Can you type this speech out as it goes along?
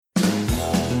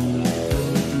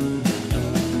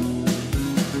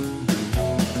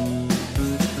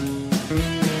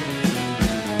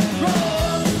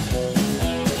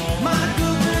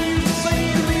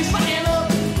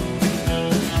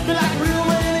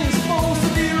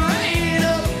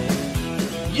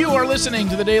are listening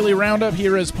to the Daily Roundup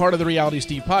here as part of the Reality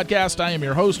Steve podcast. I am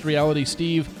your host, Reality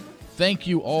Steve. Thank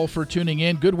you all for tuning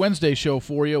in. Good Wednesday show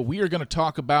for you. We are going to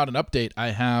talk about an update I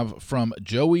have from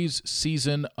Joey's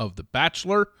season of The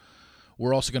Bachelor.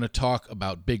 We're also going to talk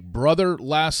about Big Brother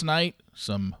last night,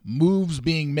 some moves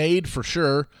being made for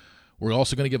sure. We're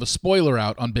also going to give a spoiler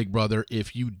out on Big Brother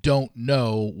if you don't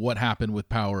know what happened with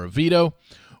Power of Veto.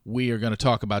 We are going to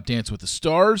talk about Dance with the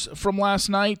Stars from last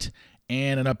night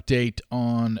and an update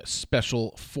on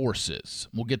Special Forces.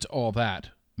 We'll get to all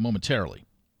that momentarily.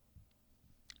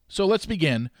 So let's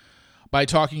begin by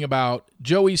talking about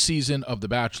Joey's season of The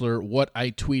Bachelor, what I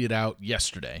tweeted out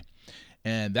yesterday.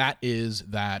 And that is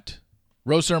that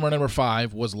Rose Ceremony number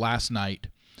 5 was last night.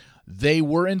 They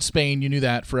were in Spain, you knew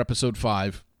that, for episode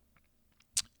 5.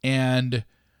 And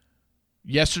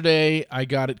yesterday I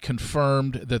got it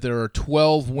confirmed that there are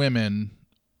 12 women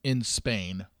in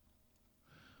Spain,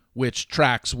 which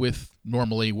tracks with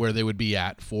normally where they would be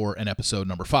at for an episode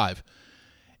number 5.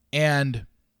 And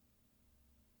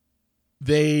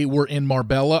they were in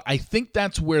Marbella. I think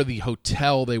that's where the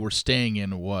hotel they were staying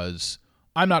in was.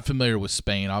 I'm not familiar with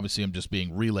Spain. Obviously, I'm just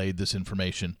being relayed this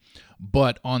information.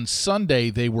 But on Sunday,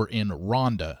 they were in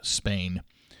Ronda, Spain.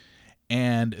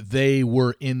 And they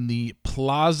were in the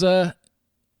Plaza.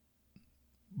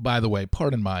 By the way,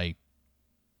 pardon my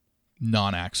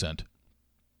non-accent.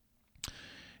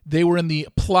 They were in the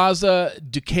Plaza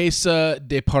Duquesa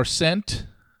de Parcent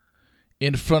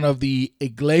in front of the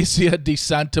Iglesia de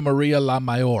Santa Maria la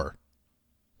Mayor.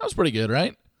 That was pretty good,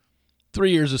 right?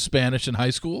 3 years of Spanish in high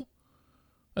school.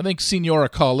 I think Senora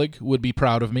colleague would be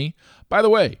proud of me. By the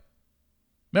way,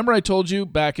 remember I told you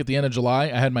back at the end of July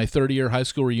I had my 30-year high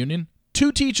school reunion?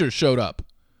 2 teachers showed up,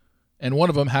 and one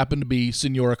of them happened to be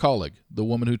Senora colleague, the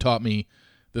woman who taught me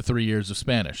the 3 years of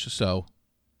Spanish. So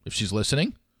if she's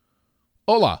listening,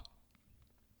 hola,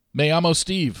 me llamo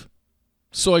Steve,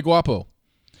 soy guapo.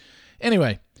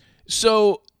 Anyway,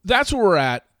 so that's where we're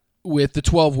at with the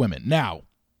 12 women. Now,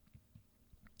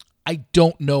 I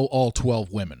don't know all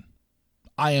 12 women.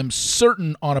 I am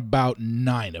certain on about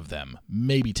 9 of them,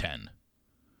 maybe 10.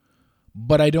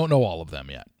 But I don't know all of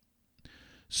them yet.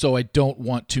 So I don't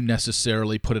want to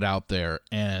necessarily put it out there.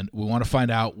 And we want to find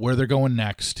out where they're going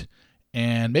next.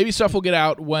 And maybe stuff will get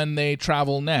out when they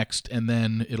travel next. And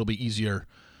then it'll be easier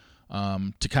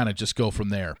to kind of just go from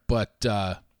there. But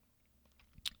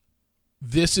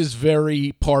this is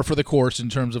very par for the course in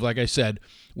terms of, like I said,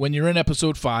 when you're in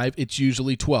episode 5, it's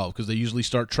usually 12 because they usually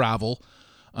start travel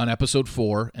on episode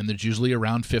 4, and there's usually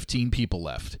around 15 people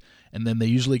left. And then they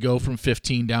usually go from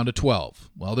 15 down to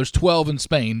 12. Well, there's 12 in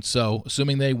Spain, so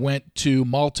assuming they went to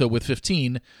Malta with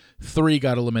 15, 3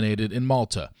 got eliminated in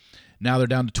Malta. Now they're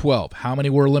down to 12. How many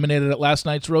were eliminated at last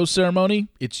night's rose ceremony?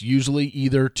 It's usually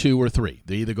either 2 or 3.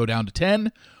 They either go down to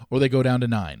 10 or they go down to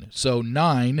 9. So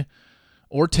 9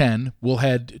 or 10 will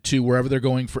head to wherever they're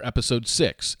going for episode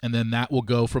 6, and then that will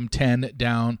go from 10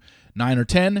 down, 9 or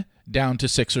 10, down to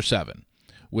 6 or 7.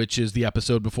 Which is the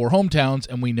episode before Hometowns,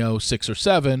 and we know 6 or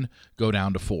 7 go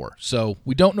down to 4. So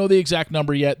we don't know the exact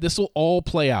number yet. This will all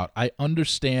play out. I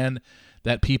understand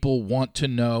that people want to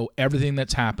know everything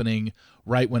that's happening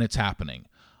right when it's happening.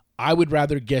 I would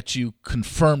rather get you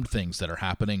confirmed things that are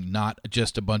happening, not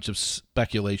just a bunch of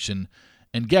speculation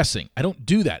and guessing. I don't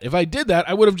do that. If I did that,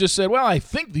 I would have just said, well, I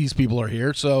think these people are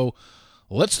here, so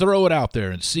let's throw it out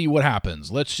there and see what happens.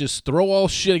 Let's just throw all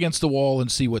shit against the wall and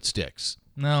see what sticks.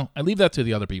 No, I leave that to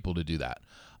the other people to do that.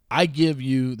 I give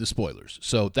you the spoilers.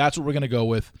 So that's what we're going to go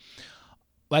with.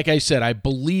 Like I said, I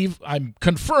believe I'm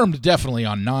confirmed definitely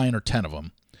on 9 or 10 of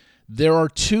them. There are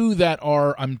 2 that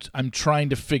are I'm trying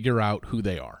to figure out who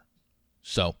they are.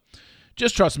 So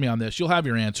just trust me on this. You'll have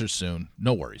your answers soon.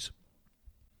 No worries.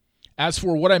 As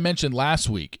for what I mentioned last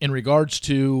week in regards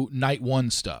to night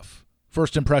 1 stuff,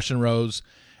 first impression rose,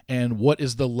 and what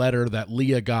is the letter that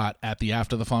Leah got at the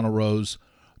After the Final Rose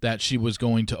that she was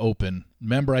going to open.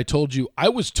 Remember, I told you, I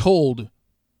was told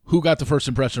who got the first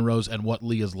impression rose and what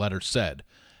Leah's letter said.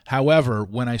 However,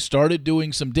 when I started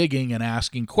doing some digging and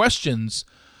asking questions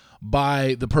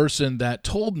by the person that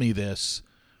told me this,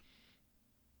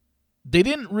 they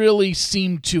didn't really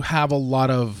seem to have a lot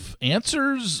of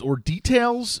answers or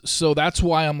details, so that's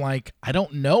why I'm like, I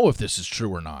don't know if this is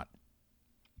true or not.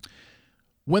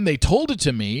 When they told it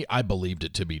to me, I believed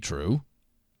it to be true.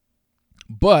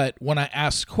 But when I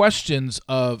asked questions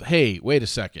of, hey, wait a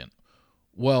second,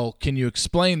 well, can you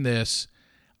explain this?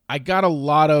 I got a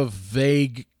lot of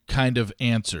vague kind of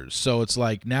answers. So it's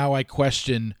like now I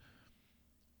question,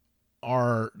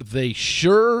 are they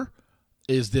sure?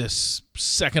 Is this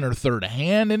second or third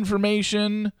hand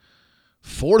information?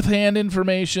 fourth-hand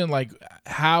information? Like,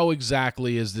 how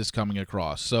exactly is this coming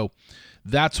across? So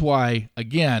that's why,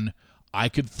 again, I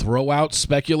could throw out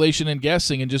speculation and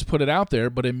guessing and just put it out there,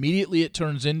 but immediately it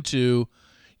turns into,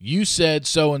 you said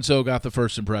so-and-so got the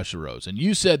first impression rose, and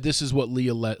you said this is what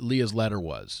Leah's letter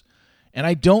was. And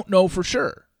I don't know for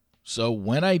sure. So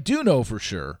when I do know for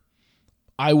sure,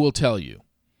 I will tell you.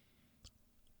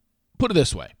 Put it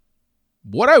this way.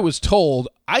 What I was told,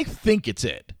 I think it's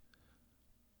it.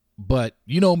 But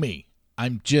you know me.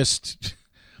 I'm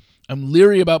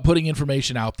leery about putting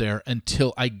information out there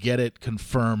until I get it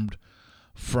confirmed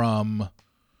from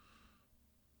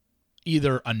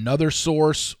either another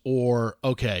source or,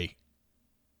 okay,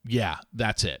 yeah,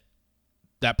 that's it.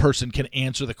 That person can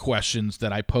answer the questions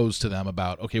that I pose to them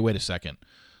about, okay, wait a second,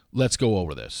 let's go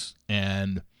over this.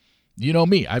 And you know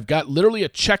me, I've got literally a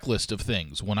checklist of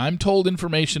things. When I'm told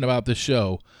information about this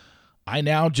show, I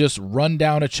now just run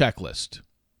down a checklist.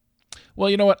 Well,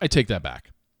 you know what? I take that back.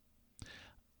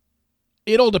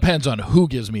 It all depends on who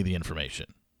gives me the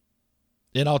information.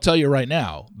 And I'll tell you right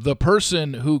now, the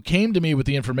person who came to me with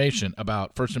the information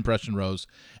about First Impression Rose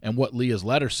and what Leah's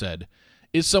letter said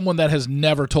is someone that has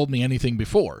never told me anything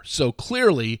before. So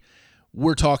clearly,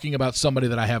 we're talking about somebody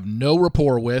that I have no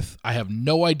rapport with. I have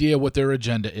no idea what their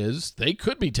agenda is. They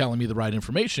could be telling me the right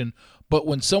information, but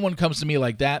when someone comes to me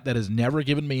like that has never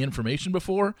given me information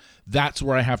before, that's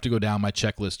where I have to go down my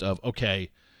checklist of,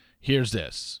 okay, here's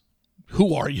this.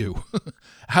 Who are you?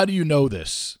 How do you know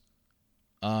this?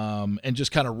 And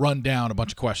just kind of run down a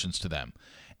bunch of questions to them.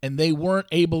 And they weren't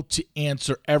able to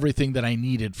answer everything that I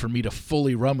needed for me to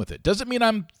fully run with it. Doesn't mean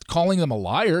I'm calling them a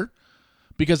liar,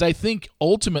 because I think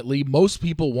ultimately most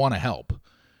people want to help.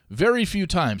 Very few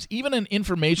times, even in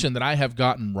information that I have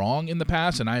gotten wrong in the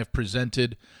past and I have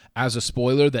presented as a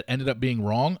spoiler that ended up being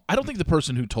wrong, I don't think the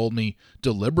person who told me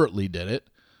deliberately did it.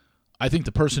 I think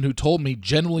the person who told me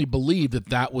genuinely believed that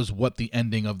that was what the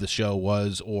ending of the show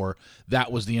was, or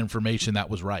that was the information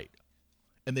that was right.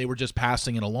 And they were just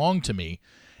passing it along to me,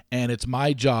 and it's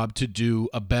my job to do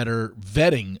a better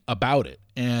vetting about it.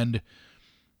 And,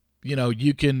 you know,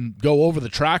 you can go over the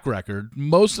track record.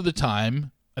 Most of the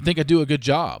time, I think I do a good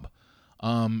job,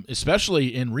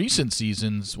 especially in recent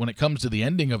seasons when it comes to the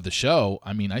ending of the show.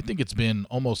 I mean, I think it's been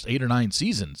almost 8 or 9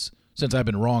 seasons since I've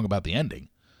been wrong about the ending.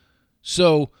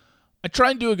 So I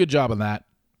try and do a good job on that.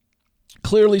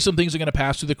 Clearly, some things are going to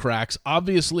pass through the cracks.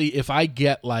 Obviously, if I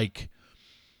get like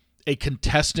a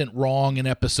contestant wrong in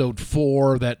episode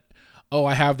 4 that, oh,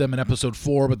 I have them in episode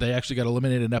 4, but they actually got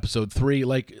eliminated in episode 3,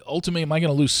 like, ultimately, am I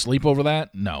going to lose sleep over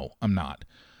that? No, I'm not.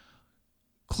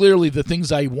 Clearly, the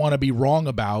things I want to be wrong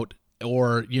about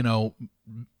or, you know,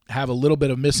 have a little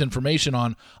bit of misinformation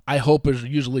on, I hope is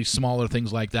usually smaller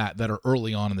things like that that are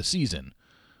early on in the season.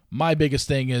 My biggest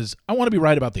thing is I want to be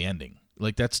right about the ending.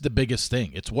 Like, that's the biggest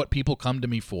thing. It's what people come to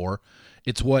me for.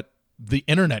 It's what the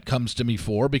internet comes to me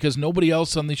for, because nobody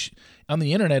else on the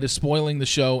internet is spoiling the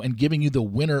show and giving you the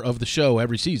winner of the show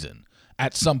every season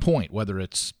at some point, whether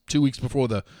it's 2 weeks before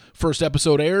the first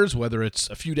episode airs, whether it's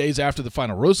a few days after the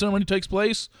final rose ceremony takes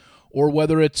place, or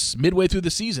whether it's midway through the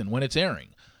season when it's airing.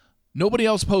 Nobody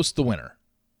else posts the winner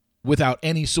without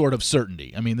any sort of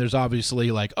certainty. I mean, there's obviously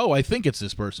like, oh, I think it's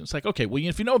this person. It's like, okay, well,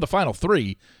 if you know the final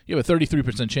 3, you have a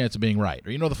 33% chance of being right.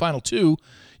 Or you know the final 2,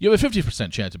 you have a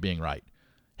 50% chance of being right.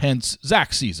 Hence,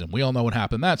 Zach's season. We all know what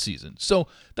happened that season. So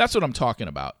that's what I'm talking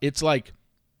about. It's like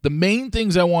the main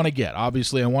things I want to get.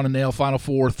 Obviously, I want to nail final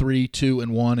 4, 3, 2,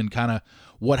 and 1, and kind of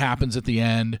what happens at the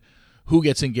end, who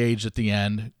gets engaged at the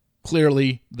end.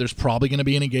 Clearly, there's probably going to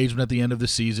be an engagement at the end of the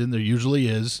season. There usually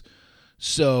is.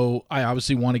 So I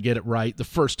obviously want to get it right the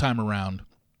first time around.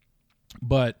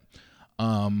 But,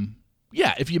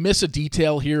 yeah, if you miss a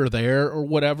detail here or there or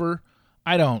whatever,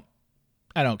 I don't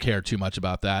care too much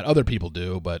about that. Other people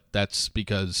do, but that's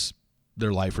because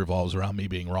their life revolves around me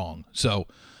being wrong. So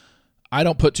I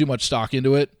don't put too much stock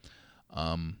into it.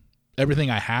 Everything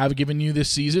I have given you this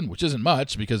season, which isn't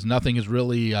much because nothing has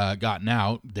really gotten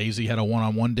out. Daisy had a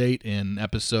one-on-one date in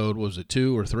episode, was it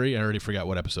 2 or 3? I already forgot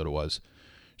what episode it was.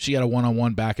 She had a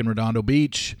one-on-one back in Redondo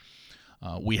Beach.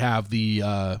 We have the,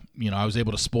 I was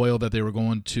able to spoil that they were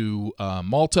going to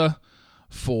Malta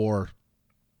for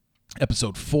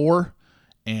episode 4.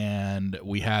 And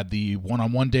we had the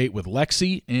one-on-one date with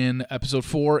Lexi in episode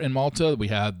 4 in Malta. We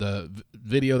had the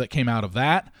video that came out of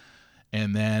that.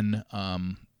 And then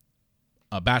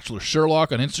Bachelor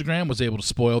Sherlock on Instagram was able to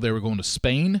spoil they were going to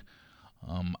Spain.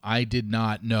 I did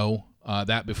not know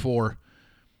that before.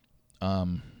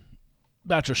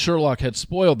 Bachelor Sherlock had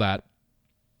spoiled that.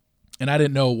 And I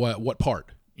didn't know what part,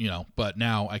 But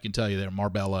now I can tell you that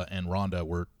Marbella and Rhonda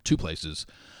were 2 places.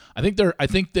 I think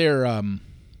they're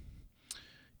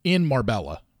in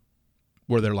Marbella,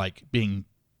 where they're like being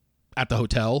at the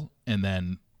hotel, and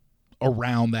then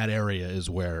around that area is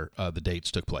where the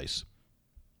dates took place.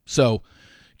 So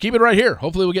keep it right here.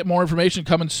 Hopefully we'll get more information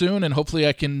coming soon, and hopefully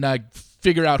I can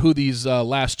figure out who these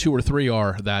last 2 or 3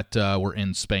 are that were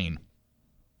in Spain.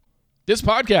 This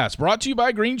podcast brought to you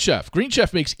by Green Chef. Green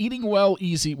Chef makes eating well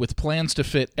easy with plans to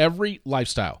fit every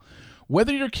lifestyle.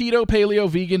 Whether you're keto, paleo,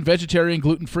 vegan, vegetarian,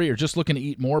 gluten-free, or just looking to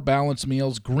eat more balanced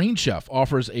meals, Green Chef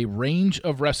offers a range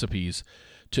of recipes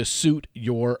to suit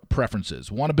your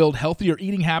preferences. Want to build healthier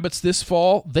eating habits this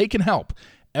fall? They can help.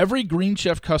 Every Green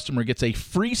Chef customer gets a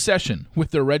free session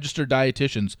with their registered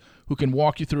dietitians who can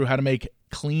walk you through how to make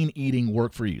clean eating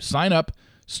work for you. Sign up,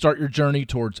 start your journey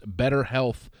towards better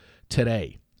health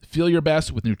today. Feel your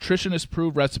best with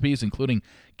nutritionist-approved recipes, including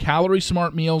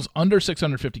calorie-smart meals under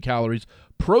 650 calories,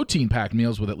 protein-packed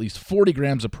meals with at least 40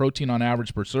 grams of protein on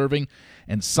average per serving,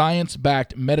 and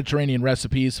science-backed Mediterranean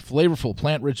recipes, flavorful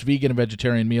plant-rich vegan and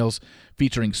vegetarian meals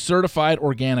featuring certified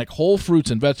organic whole fruits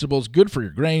and vegetables, good for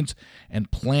your grains, and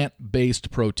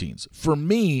plant-based proteins. For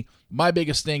me, my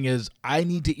biggest thing is I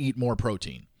need to eat more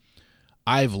protein.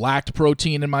 I've lacked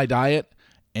protein in my diet,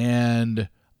 and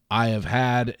I have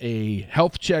had a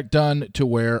health check done to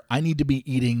where I need to be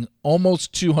eating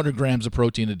almost 200 grams of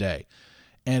protein a day.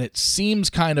 And it seems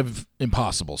kind of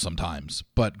impossible sometimes,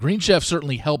 but Green Chef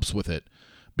certainly helps with it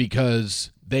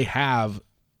because they have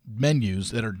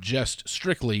menus that are just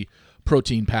strictly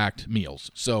protein-packed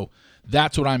meals. So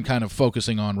that's what I'm kind of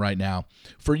focusing on right now.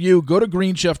 For you, go to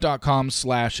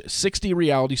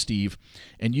greenchef.com/60realitysteve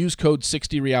and use code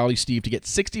 60realitysteve to get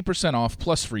 60% off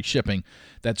plus free shipping.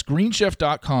 That's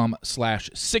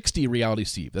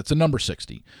greenchef.com/60realitysteve. That's the number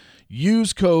 60.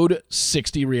 Use code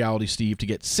 60realitysteve to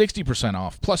get 60%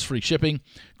 off plus free shipping.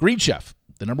 Green Chef,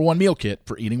 the number 1 meal kit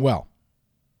for eating well.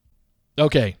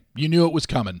 Okay, you knew it was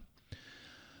coming.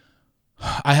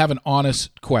 I have an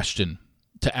honest question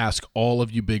to ask all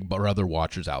of you Big Brother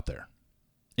watchers out there.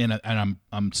 And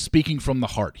I'm speaking from the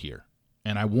heart here.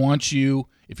 And I want you,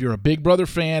 if you're a Big Brother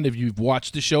fan, if you've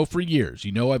watched the show for years,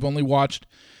 you know I've only watched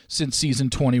since season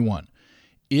 21.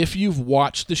 If you've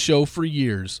watched the show for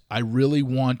years, I really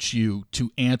want you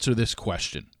to answer this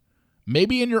question.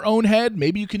 Maybe in your own head,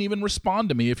 maybe you can even respond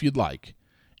to me if you'd like,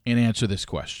 and answer this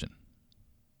question.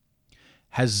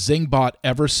 Has Zingbot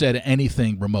ever said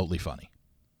anything remotely funny?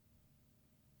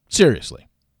 Seriously.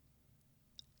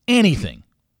 Anything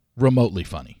remotely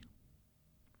funny.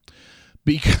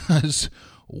 Because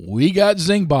we got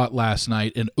Zingbot last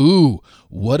night, and ooh,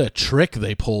 what a trick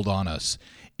they pulled on us.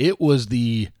 It was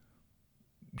the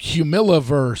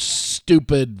Humillaverse,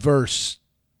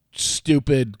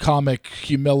 stupid comic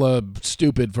Humilla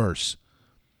stupid verse.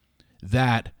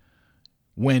 That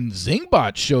when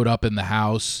Zingbot showed up in the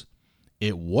house,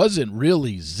 it wasn't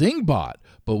really Zingbot,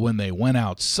 but when they went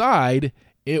outside,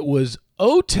 it was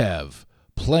Otev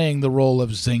playing the role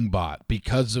of Zingbot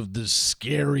because of the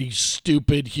scary,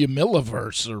 stupid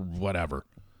Humillaverse or whatever.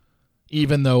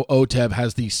 Even though Otev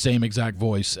has the same exact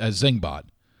voice as Zingbot.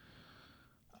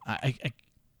 I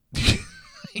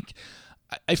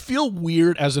feel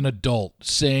weird as an adult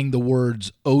saying the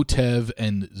words Otev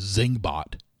and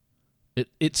Zingbot.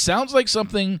 It sounds like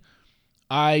something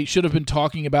I should have been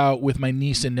talking about with my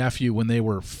niece and nephew when they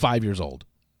were 5 years old.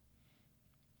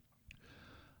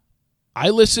 I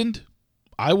listened.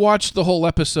 I watched the whole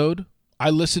episode. I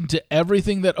listened to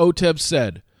everything that Otev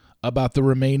said about the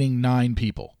remaining 9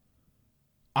 people.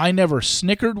 I never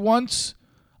snickered once.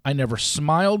 I never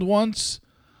smiled once.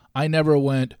 I never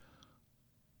went,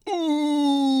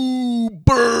 ooh,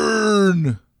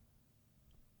 burn.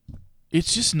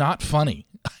 It's just not funny.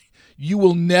 You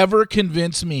will never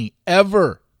convince me,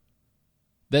 ever,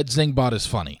 that Zingbot is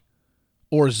funny.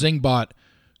 Or Zingbot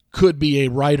could be a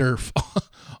writer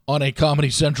on a Comedy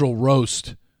Central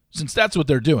roast, since that's what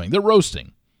they're doing. They're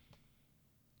roasting.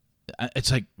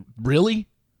 It's like, really?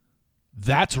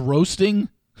 That's roasting?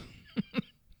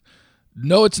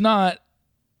 No, it's not,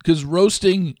 because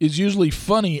roasting is usually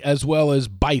funny as well as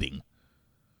biting.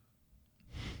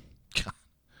 God.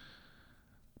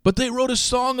 But they wrote a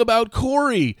song about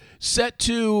Corey set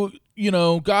to,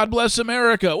 God Bless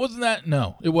America. Wasn't that?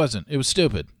 No, it wasn't. It was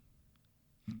stupid.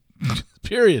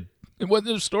 Period. It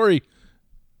wasn't a story. It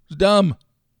was dumb.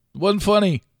 It wasn't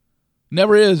funny.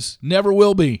 Never is. Never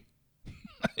will be.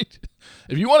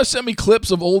 If you want to send me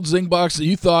clips of old Zingbox that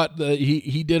you thought that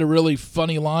he did a really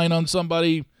funny line on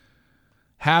somebody,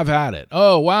 have at it.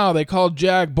 Oh, wow, they called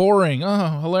Jack boring.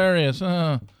 Oh, hilarious.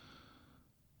 Oh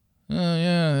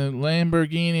yeah,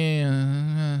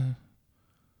 Lamborghini.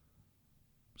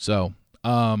 So,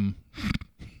 I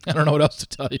don't know what else to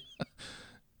tell you.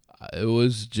 it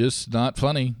was just not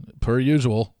funny, per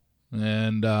usual.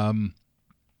 And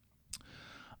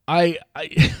I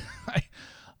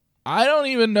I don't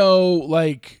even know,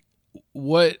 like,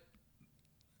 what...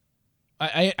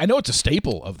 I know it's a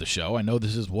staple of the show. I know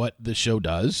this is what the show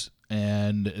does,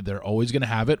 and they're always going to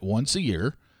have it once a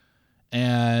year.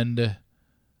 And,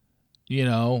 you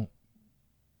know,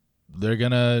 they're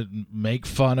going to make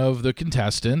fun of the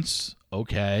contestants,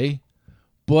 okay.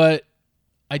 But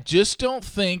I just don't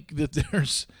think that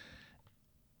there's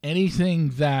anything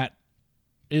that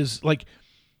is, like...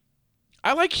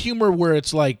 I like humor where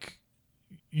it's like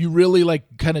you really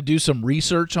like kind of do some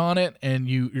research on it and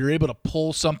you're able to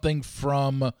pull something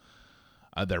from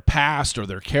their past or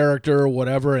their character or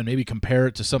whatever and maybe compare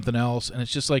it to something else. And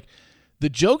it's just like the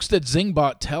jokes that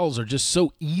Zingbot tells are just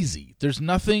so easy. There's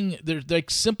nothing, they're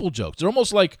like simple jokes. They're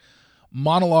almost like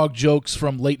monologue jokes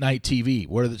from late night TV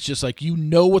where it's just like you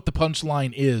know what the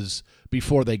punchline is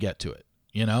before they get to it,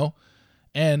 you know?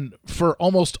 And for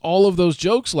almost all of those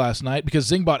jokes last night, because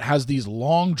Zingbot has these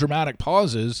long dramatic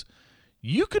pauses,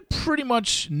 you could pretty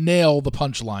much nail the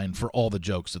punchline for all the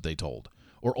jokes that they told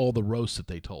or all the roasts that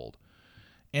they told.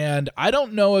 And I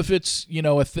don't know if it's, you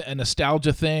know, a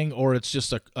nostalgia thing or it's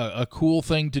just a cool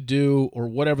thing to do or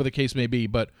whatever the case may be.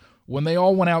 But when they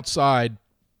all went outside,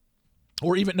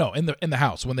 or even, no, in the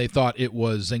house, when they thought it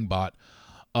was Zingbot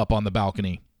up on the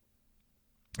balcony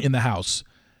in the house,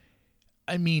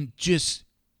 I mean, just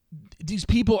these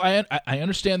people, I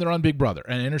understand they're on Big Brother,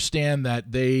 and I understand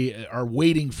that they are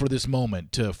waiting for this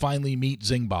moment to finally meet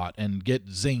Zingbot and get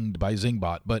zinged by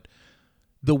Zingbot, but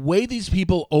the way these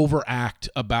people overact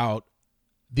about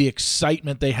the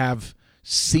excitement they have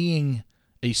seeing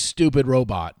a stupid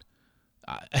robot,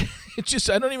 it's just,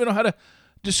 I don't even know how to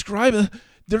describe it.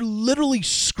 They're literally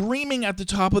screaming at the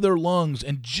top of their lungs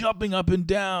and jumping up and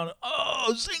down.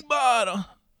 Oh, Zingbot!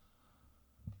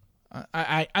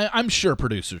 I'm sure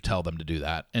producers tell them to do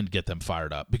that and get them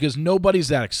fired up because nobody's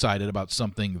that excited about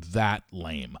something that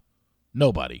lame.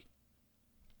 Nobody.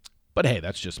 But hey,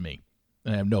 that's just me.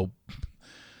 And I have no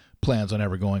plans on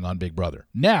ever going on Big Brother.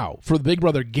 Now, for the Big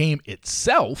Brother game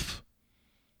itself,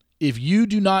 if you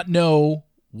do not know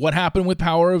what happened with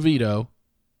Power of Veto,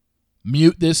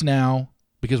 mute this now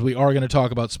because we are going to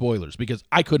talk about spoilers because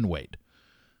I couldn't wait.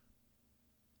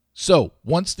 So,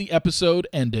 once the episode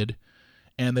ended,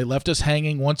 and they left us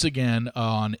hanging once again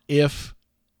on if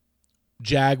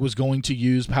Jag was going to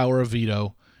use Power of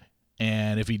Veto.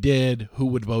 And if he did, who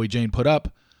would Bowie Jane put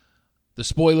up? The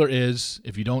spoiler is,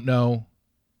 if you don't know,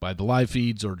 by the live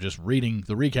feeds or just reading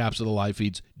the recaps of the live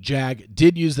feeds, Jag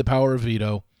did use the Power of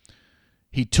Veto.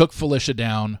 He took Felicia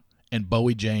down, and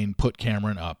Bowie Jane put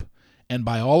Cameron up. And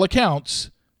by all accounts,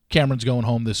 Cameron's going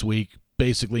home this week,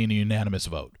 basically in a unanimous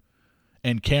vote.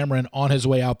 And Cameron, on his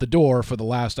way out the door for the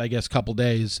last, I guess, couple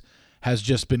days, has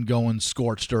just been going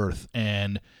scorched earth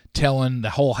and telling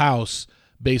the whole house,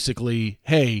 basically,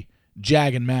 hey,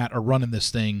 Jag and Matt are running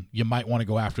this thing. You might want to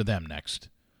go after them next.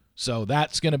 So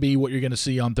that's going to be what you're going to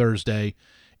see on Thursday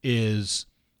is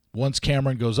once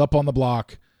Cameron goes up on the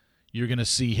block, you're going to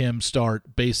see him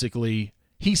start basically,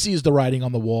 he sees the writing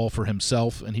on the wall for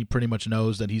himself, and he pretty much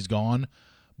knows that he's gone,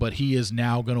 but he is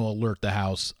now going to alert the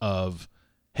house of,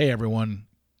 hey, everyone,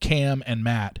 Cam and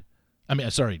Matt. I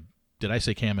mean, sorry, did I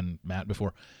say Cam and Matt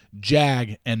before?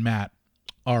 Jag and Matt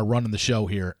are running the show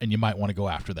here, and you might want to go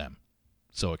after them.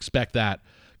 So expect that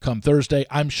come Thursday.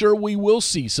 I'm sure we will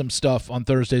see some stuff on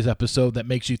Thursday's episode that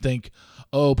makes you think,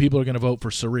 oh, people are going to vote for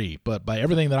Suri. But by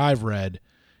everything that I've read,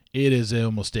 it is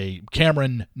almost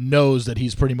Cameron knows that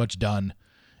he's pretty much done.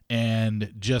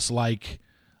 And just like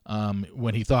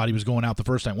when he thought he was going out the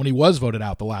first time, when he was voted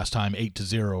out the last time,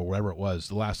 8-0 or whatever it was,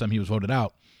 the last time he was voted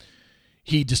out,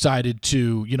 he decided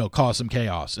to, cause some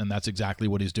chaos, and that's exactly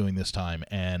what he's doing this time,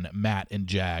 and Matt and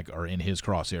Jag are in his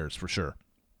crosshairs for sure.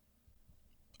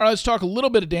 All right, let's talk a little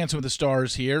bit of Dancing with the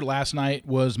Stars here. Last night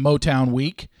was Motown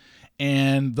Week,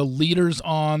 and the leaders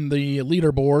on the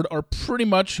leaderboard are pretty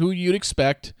much who you'd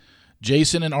expect.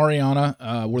 Jason and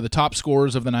Ariana were the top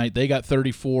scorers of the night. They got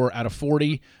 34 out of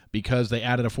 40 because they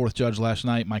added a fourth judge last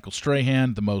night, Michael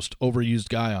Strahan, the most overused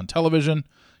guy on television.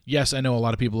 Yes, I know a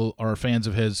lot of people are fans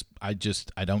of his. I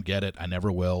don't get it. I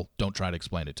never will. Don't try to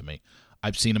explain it to me.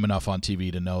 I've seen him enough on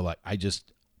TV to know, I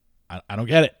don't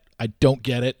get it. I don't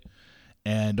get it.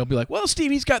 And don't be like, well,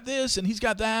 Steve, he's got this and he's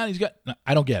got that. No,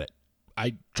 I don't get it.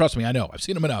 Trust me, I know. I've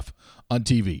seen him enough on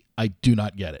TV. I do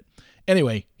not get it.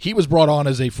 Anyway, he was brought on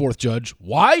as a fourth judge.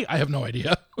 Why? I have no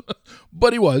idea.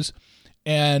 But he was.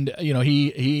 And,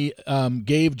 he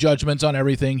gave judgments on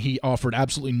everything. He offered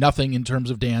absolutely nothing in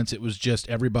terms of dance. It was just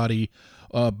everybody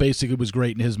basically was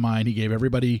great in his mind. He gave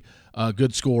everybody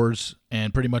good scores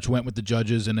and pretty much went with the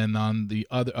judges. And then on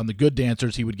the good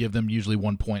dancers, he would give them usually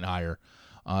 1 point higher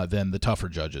than the tougher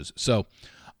judges. So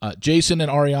Jason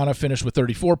and Ariana finished with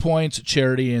 34 points.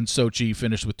 Charity and Sochi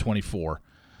finished with 24.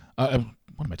 What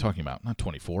am I talking about? Not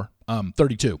 24.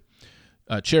 32.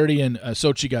 Charity and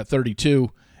Sochi got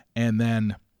 32. And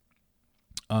then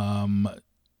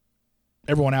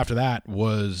everyone after that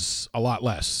was a lot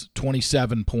less.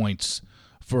 27 points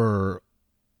for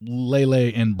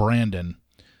Lele and Brandon.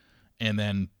 And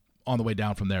then on the way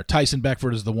down from there, Tyson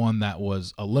Beckford is the one that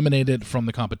was eliminated from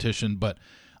the competition. But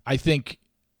I think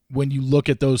when you look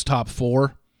at those top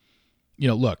four,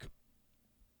 look,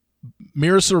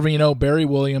 Mira Sorvino, Barry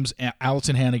Williams,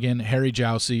 Allison Hannigan, Harry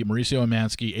Jousey, Mauricio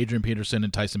Umansky, Adrian Peterson,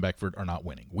 and Tyson Beckford are not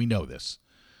winning. We know this.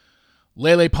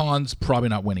 Lele Pons probably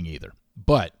not winning either.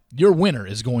 But your winner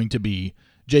is going to be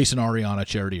Jason, Ariana,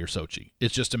 Charity, or Sochi.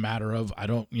 It's just a matter of,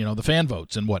 the fan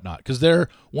votes and whatnot. Because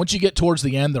once you get towards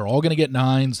the end, they're all going to get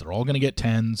 9s. They're all going to get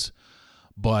 10s.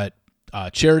 But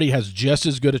Charity has just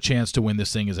as good a chance to win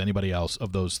this thing as anybody else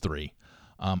of those three.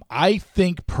 I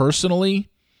think personally,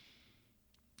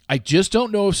 I just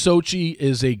don't know if Sochi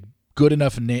is a good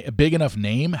enough a big enough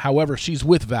name. However, she's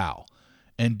with Val.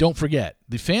 And don't forget,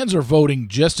 the fans are voting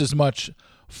just as much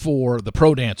for the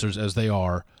pro dancers as they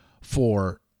are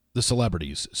for the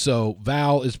celebrities. So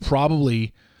Val is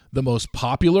probably the most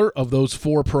popular of those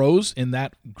 4 pros in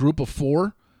that group of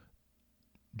 4.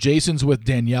 Jason's with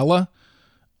Daniela.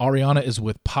 Ariana is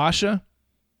with Pasha.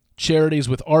 Charity's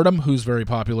with Artem, who's very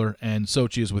popular. And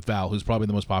Sochi is with Val, who's probably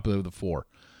the most popular of the 4.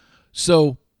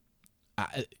 So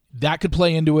that could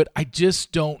play into it. I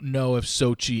just don't know if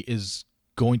Sochi is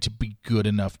going to be good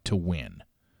enough to win.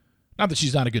 Not that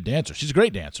she's not a good dancer. She's a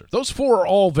great dancer. Those 4 are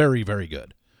all very, very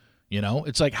good.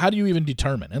 It's like, how do you even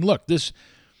determine? And look,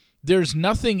 there's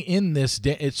nothing in this.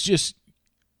 It's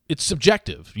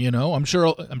subjective. I'm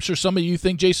sure some of you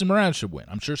think Jason Mraz should win.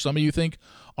 I'm sure some of you think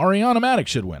Ariana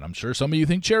Maddox should win. I'm sure some of you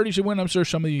think Charity should win. I'm sure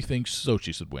some of you think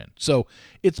Sochi should win. So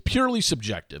it's purely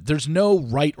subjective. There's no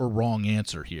right or wrong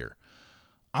answer here.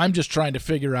 I'm just trying to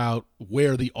figure out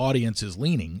where the audience is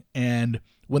leaning. And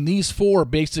when these 4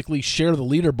 basically share the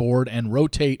leaderboard and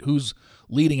rotate who's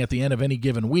leading at the end of any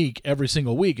given week, every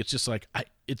single week, it's just like,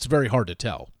 it's very hard to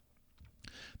tell.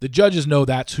 The judges know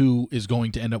that's who is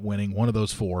going to end up winning, one of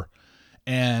those 4.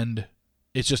 And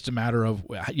it's just a matter of,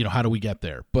 how do we get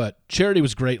there? But Charity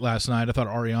was great last night. I thought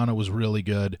Ariana was really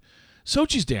good.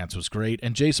 Sochi's dance was great.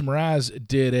 And Jason Mraz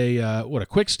did a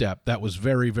quick step that was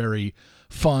very, very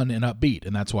fun and upbeat,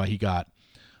 and that's why he got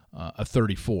a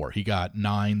 34. He got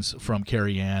 9s from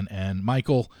Carrie Ann and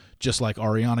Michael, just like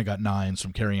Ariana got 9s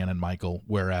from Carrie Ann and Michael,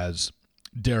 whereas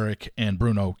Derek and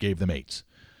Bruno gave them 8s.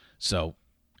 So,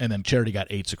 and then Charity got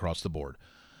 8s across the board.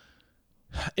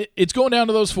 It's going down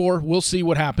to those 4. We'll see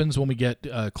what happens when we get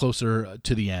closer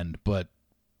to the end, but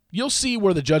you'll see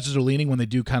where the judges are leaning when they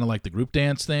do kind of like the group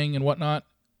dance thing and whatnot.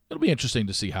 It'll be interesting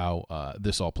to see how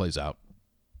this all plays out.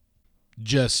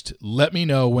 Just let me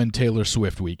know when Taylor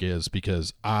Swift week is,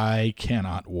 because I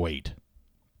cannot wait.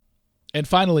 And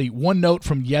finally, one note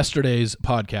from yesterday's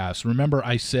podcast. Remember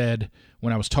I said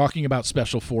when I was talking about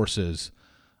Special Forces,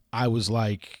 I was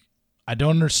like, I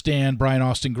don't understand Brian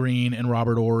Austin Green and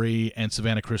Robert Horry and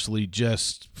Savannah Chrisley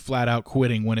just flat out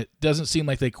quitting when it doesn't seem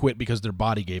like they quit because their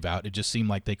body gave out. It just seemed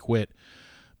like they quit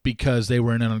because they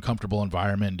were in an uncomfortable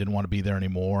environment and didn't want to be there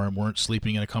anymore and weren't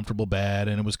sleeping in a comfortable bed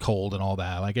and it was cold and all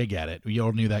that. Like, I get it. We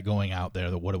all knew that going out there,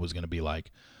 that what it was going to be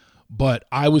like. But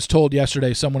I was told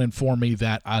yesterday, someone informed me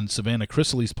that on Savannah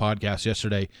Chrisley's podcast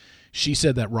yesterday, she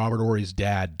said that Robert Horry's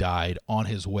dad died on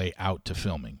his way out to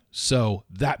filming. So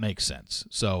that makes sense.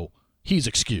 So he's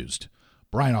excused.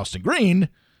 Brian Austin Green,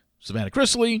 Savannah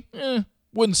Chrisley,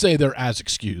 wouldn't say they're as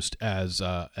excused as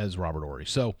Robert Horry.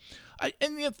 So,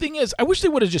 and the thing is, I wish they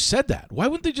would have just said that. Why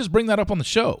wouldn't they just bring that up on the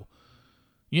show?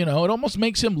 It almost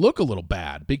makes him look a little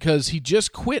bad because he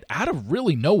just quit out of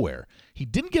really nowhere. He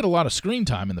didn't get a lot of screen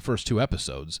time in the first 2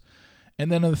 episodes.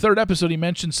 And then in the 3rd episode, he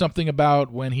mentioned something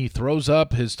about when he throws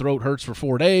up, his throat hurts for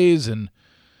 4 days, and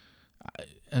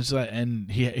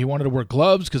he wanted to wear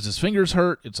gloves because his fingers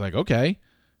hurt. It's like, okay.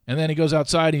 And then he goes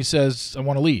outside and he says, I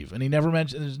want to leave. And he never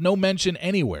mentioned, there's no mention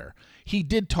anywhere. He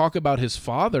did talk about his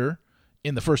father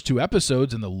in the first 2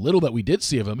 episodes, and the little that we did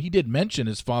see of him, he did mention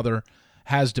his father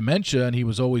has dementia and he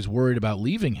was always worried about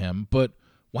leaving him. But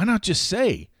why not just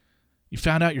say you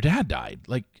found out your dad died?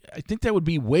 Like, I think that would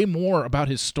be way more about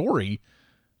his story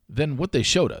than what they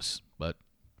showed us. But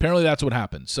apparently that's what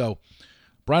happened. So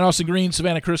Brian Austin Green,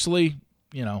 Savannah Chrisley,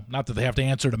 not that they have to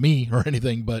answer to me or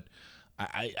anything, but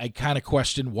I kind of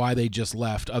question why they just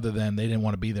left, other than they didn't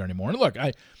want to be there anymore. And look,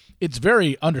 it's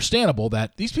very understandable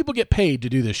that these people get paid to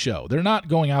do this show. They're not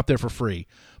going out there for free,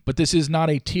 but this is not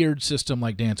a tiered system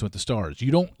like Dancing with the Stars.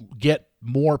 You don't get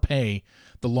more pay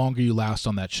the longer you last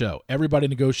on that show. Everybody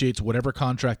negotiates whatever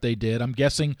contract they did. I'm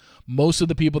guessing most of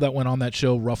the people that went on that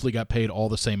show roughly got paid all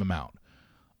the same amount.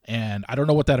 And I don't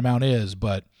know what that amount is,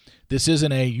 but this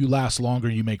isn't you last longer,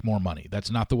 you make more money. That's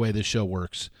not the way this show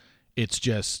works. It's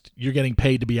just you're getting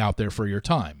paid to be out there for your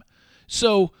time.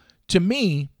 So to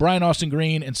me, Brian Austin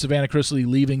Green and Savannah Chrisley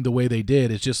leaving the way they did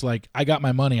is just like, I got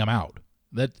my money, I'm out.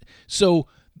 So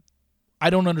I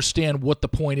don't understand what the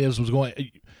point was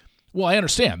going. Well, I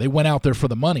understand they went out there for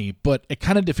the money, but it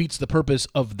kind of defeats the purpose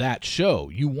of that show.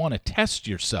 You want to test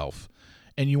yourself,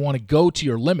 and you want to go to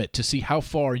your limit to see how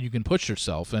far you can push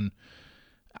yourself. And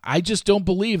I just don't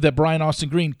believe that Brian Austin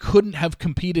Green couldn't have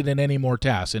competed in any more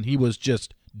tasks, and he was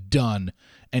just done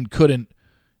and couldn't,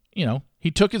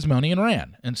 he took his money and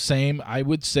ran. And same, I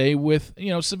would say, with,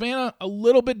 Savannah, a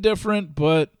little bit different,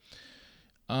 but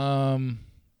I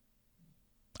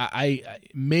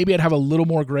maybe I'd have a little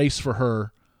more grace for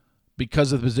her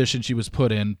because of the position she was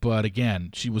put in. But again,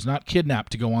 she was not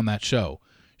kidnapped to go on that show.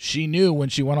 She knew when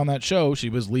she went on that show she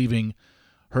was leaving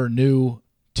her new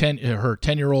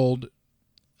 10-year-old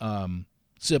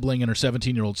sibling and her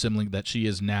 17-year-old sibling that she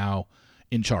is now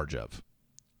in charge of.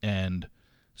 And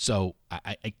so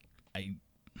I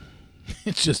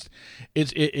it's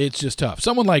just tough.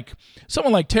 Someone like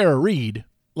Tara Reid,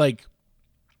 like,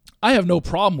 I have no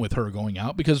problem with her going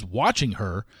out, because watching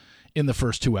her in the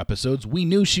first 2 episodes, we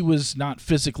knew she was not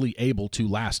physically able to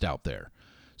last out there.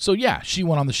 So yeah, she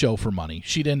went on the show for money.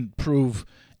 She didn't prove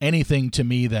anything to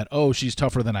me that, she's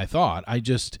tougher than I thought.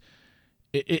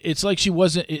 It's like she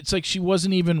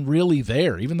wasn't even really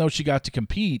there, even though she got to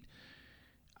compete.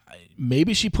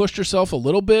 Maybe she pushed herself a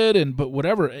little bit, but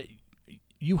whatever.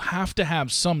 You have to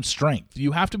have some strength.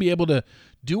 You have to be able to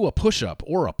do a push-up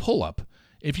or a pull-up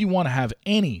if you want to have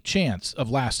any chance of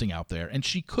lasting out there. And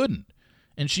she couldn't.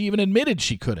 And she even admitted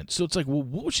she couldn't. So it's like, well,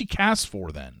 what was she cast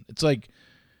for then? It's like,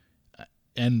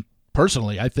 and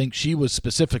personally, I think she was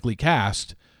specifically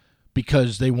cast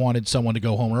because they wanted someone to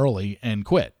go home early and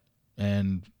quit.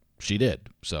 And she did.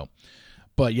 So,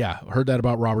 but yeah, heard that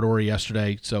about Robert Horry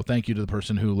yesterday. So thank you to the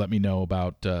person who let me know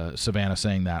about Savannah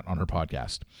saying that on her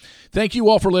podcast. Thank you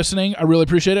all for listening. I really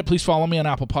appreciate it. Please follow me on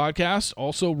Apple Podcasts.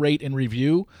 Also rate and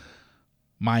review.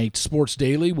 My Sports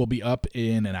Daily will be up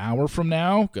in an hour from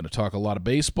now. Going to talk a lot of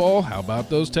baseball. How about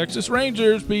those Texas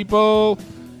Rangers, people?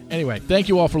 Anyway, thank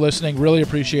you all for listening. Really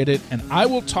appreciate it. And I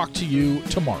will talk to you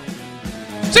tomorrow.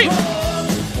 See you.